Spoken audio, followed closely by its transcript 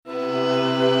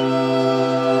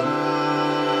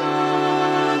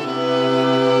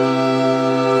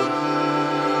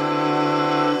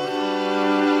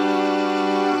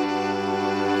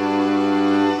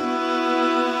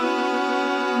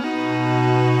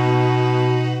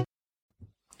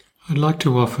I'd like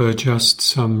to offer just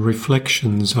some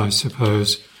reflections, I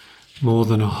suppose, more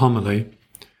than a homily,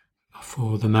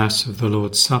 for the Mass of the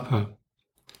Lord's Supper.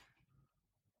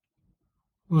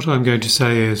 What I'm going to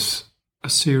say is a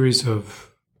series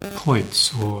of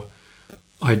points or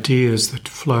ideas that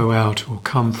flow out or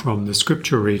come from the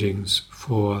scripture readings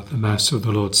for the Mass of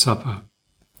the Lord's Supper.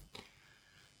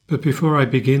 But before I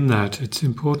begin that, it's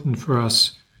important for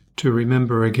us to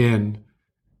remember again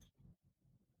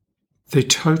the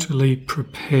totally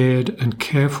prepared and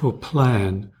careful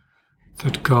plan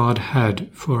that God had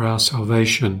for our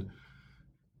salvation,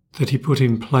 that He put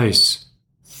in place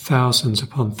thousands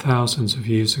upon thousands of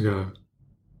years ago.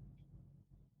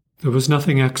 There was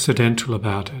nothing accidental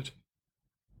about it.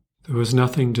 There was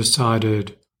nothing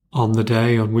decided on the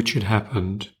day on which it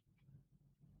happened.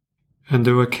 And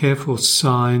there were careful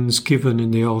signs given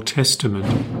in the Old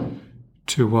Testament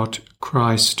to what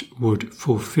Christ would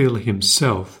fulfill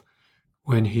Himself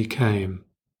when He came.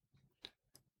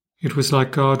 It was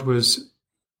like God was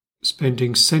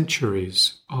spending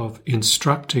centuries of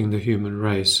instructing the human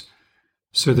race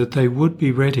so that they would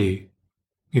be ready,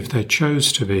 if they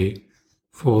chose to be,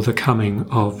 for the coming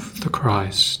of the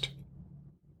Christ.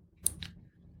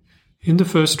 In the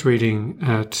first reading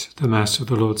at the Mass of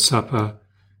the Lord's Supper,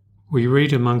 we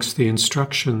read amongst the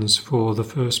instructions for the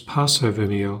first Passover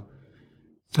meal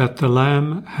that the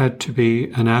lamb had to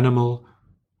be an animal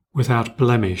without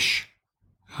blemish,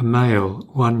 a male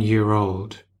 1 year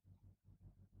old.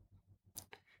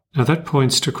 Now that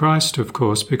points to Christ, of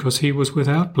course, because He was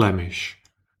without blemish,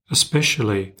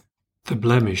 especially the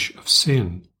blemish of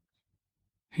sin.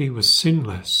 He was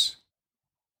sinless.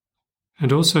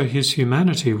 And also His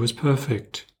humanity was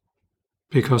perfect,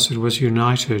 because it was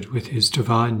united with His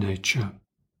divine nature.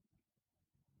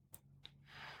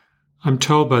 I'm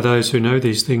told by those who know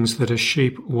these things that a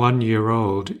sheep 1 year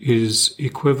old is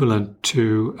equivalent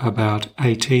to about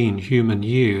 18 human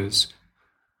years.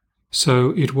 So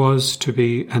it was to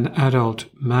be an adult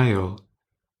male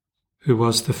who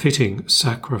was the fitting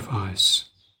sacrifice.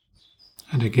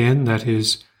 And again, that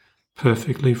is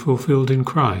perfectly fulfilled in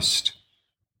Christ,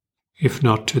 if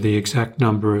not to the exact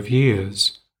number of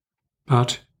years,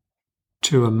 but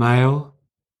to a male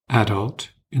adult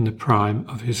in the prime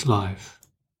of his life.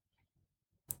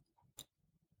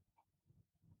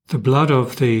 The blood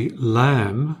of the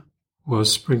lamb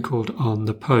was sprinkled on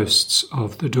the posts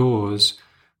of the doors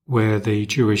where the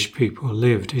Jewish people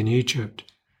lived in Egypt,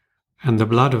 and the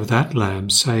blood of that lamb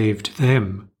saved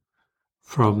them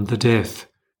from the death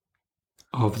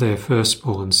of their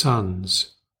firstborn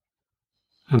sons.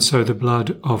 And so the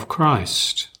blood of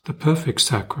Christ, the perfect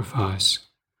sacrifice,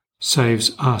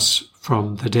 saves us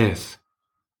from the death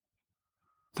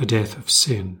of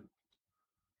sin.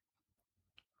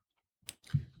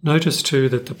 Notice too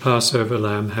that the Passover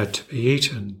lamb had to be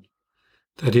eaten.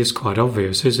 That is quite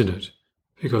obvious, isn't it?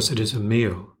 Because it is a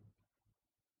meal.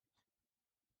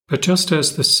 But just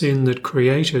as the sin that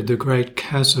created the great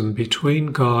chasm between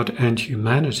God and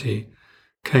humanity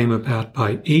came about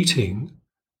by eating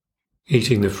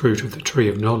the fruit of the tree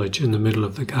of knowledge in the middle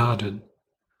of the garden,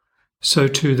 so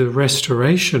too the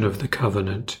restoration of the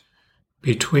covenant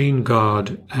between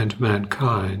God and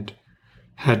mankind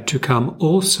had to come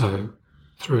also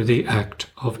through the act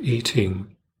of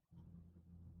eating.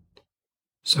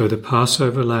 So the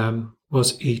Passover lamb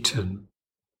was eaten,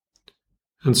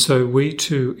 and so we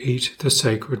too eat the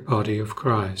sacred body of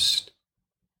Christ.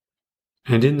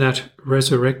 And in that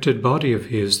resurrected body of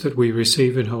His that we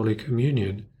receive in Holy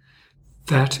Communion,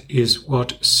 that is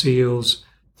what seals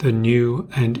the new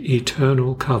and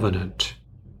eternal covenant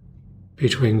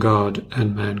between God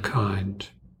and mankind.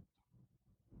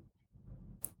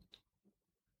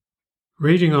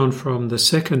 Reading on from the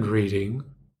second reading,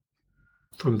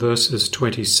 from verses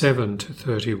 27 to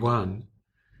 31,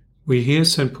 we hear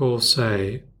St. Paul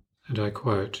say, and I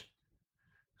quote,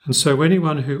 "And so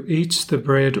anyone who eats the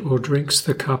bread or drinks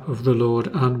the cup of the Lord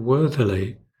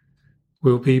unworthily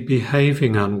will be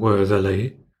behaving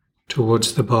unworthily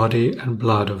towards the body and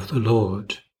blood of the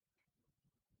Lord."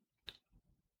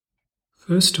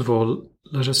 First of all,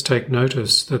 let us take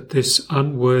notice that this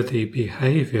unworthy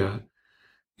behaviour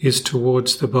is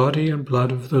towards the body and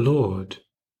blood of the Lord,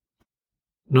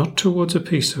 not towards a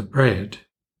piece of bread.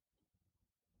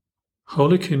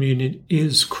 Holy Communion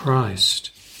is Christ.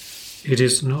 It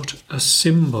is not a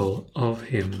symbol of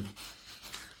Him,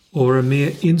 or a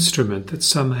mere instrument that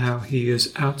somehow He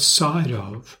is outside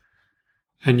of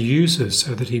and uses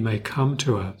so that He may come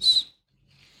to us.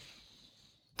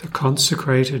 The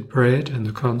consecrated bread and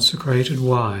the consecrated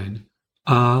wine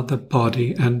are the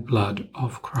body and blood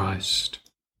of Christ.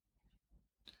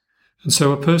 And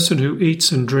so a person who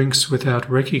eats and drinks without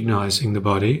recognizing the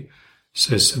body,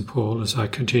 says St. Paul as I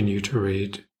continue to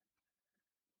read,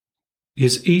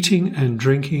 is eating and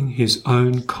drinking his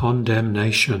own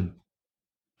condemnation.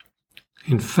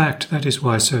 In fact, that is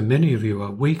why so many of you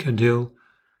are weak and ill,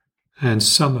 and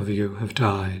some of you have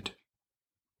died.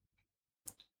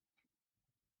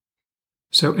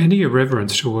 So any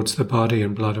irreverence towards the body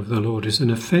and blood of the Lord is an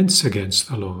offence against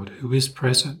the Lord, who is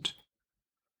present.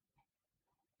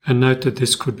 And note that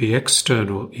this could be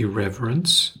external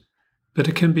irreverence, but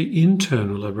it can be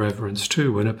internal irreverence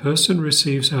too, when a person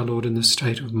receives our Lord in the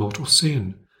state of mortal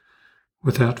sin,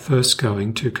 without first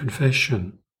going to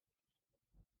confession.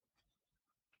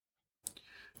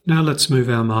 Now let's move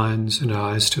our minds and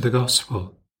eyes to the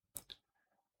Gospel.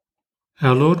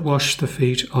 Our Lord washed the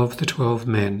feet of the 12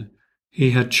 men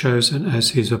he had chosen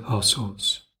as his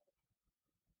apostles.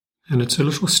 And it's a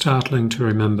little startling to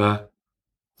remember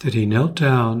that he knelt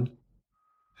down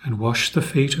and washed the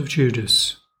feet of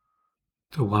Judas,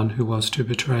 the one who was to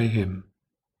betray him.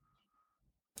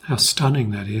 How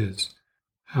stunning that is!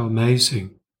 How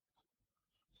amazing!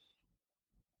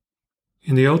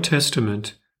 In the Old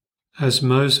Testament, as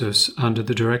Moses, under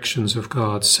the directions of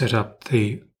God, set up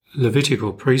the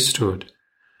Levitical priesthood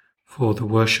for the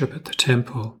worship at the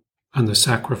temple and the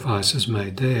sacrifices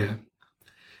made there,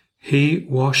 he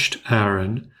washed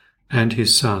Aaron and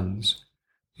his sons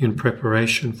in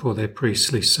preparation for their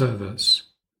priestly service.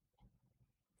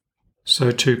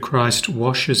 So too Christ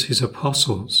washes his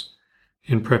apostles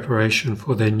in preparation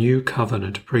for their new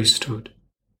covenant priesthood.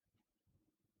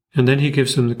 And then he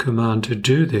gives them the command to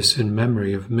do this in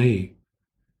memory of me,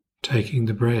 taking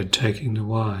the bread, taking the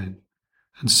wine,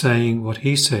 and saying what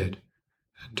he said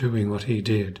and doing what he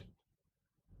did.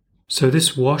 So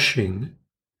this washing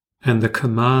and the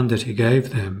command that he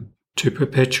gave them to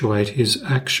perpetuate his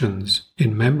actions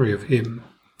in memory of him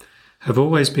have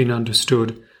always been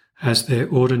understood as their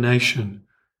ordination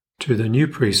to the new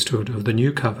priesthood of the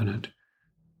new covenant,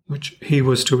 which he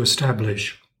was to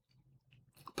establish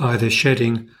by the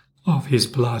shedding of his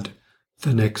blood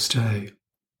the next day.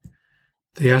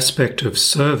 The aspect of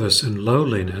service and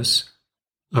lowliness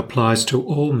applies to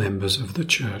all members of the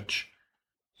Church,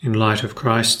 in light of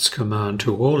Christ's command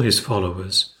to all his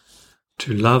followers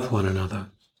to love one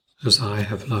another as I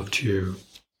have loved you.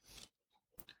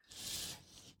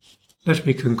 Let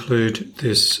me conclude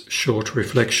this short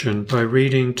reflection by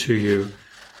reading to you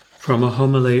from a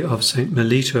homily of St.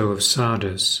 Melito of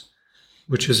Sardis,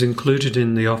 which is included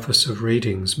in the Office of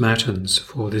Readings, Matins,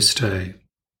 for this day.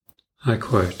 I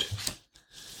quote,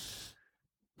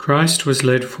 "Christ was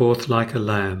led forth like a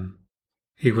lamb.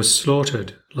 He was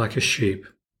slaughtered like a sheep.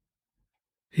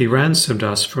 He ransomed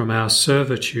us from our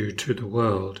servitude to the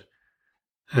world,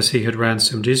 as he had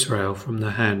ransomed Israel from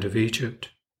the hand of Egypt.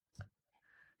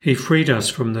 He freed us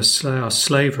from our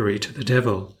slavery to the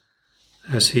devil,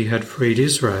 as he had freed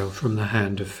Israel from the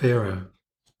hand of Pharaoh.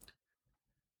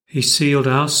 He sealed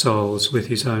our souls with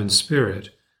his own Spirit,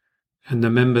 and the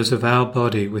members of our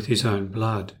body with his own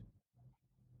blood.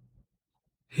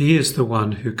 He is the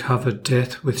one who covered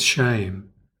death with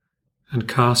shame and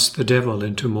cast the devil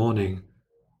into mourning,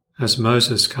 as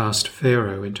Moses cast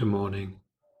Pharaoh into mourning.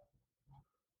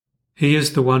 He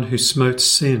is the one who smote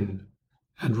sin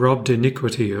and robbed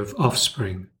iniquity of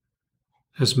offspring,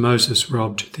 as Moses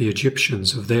robbed the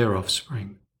Egyptians of their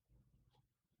offspring.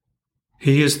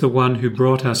 He is the one who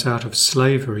brought us out of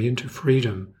slavery into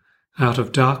freedom, out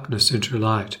of darkness into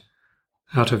light,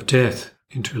 out of death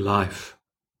into life,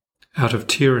 out of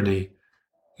tyranny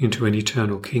into an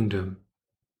eternal kingdom,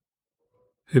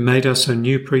 who made us a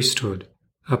new priesthood,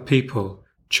 a people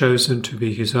chosen to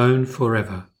be his own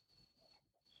forever.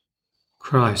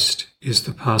 Christ is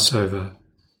the Passover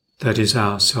that is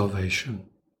our salvation."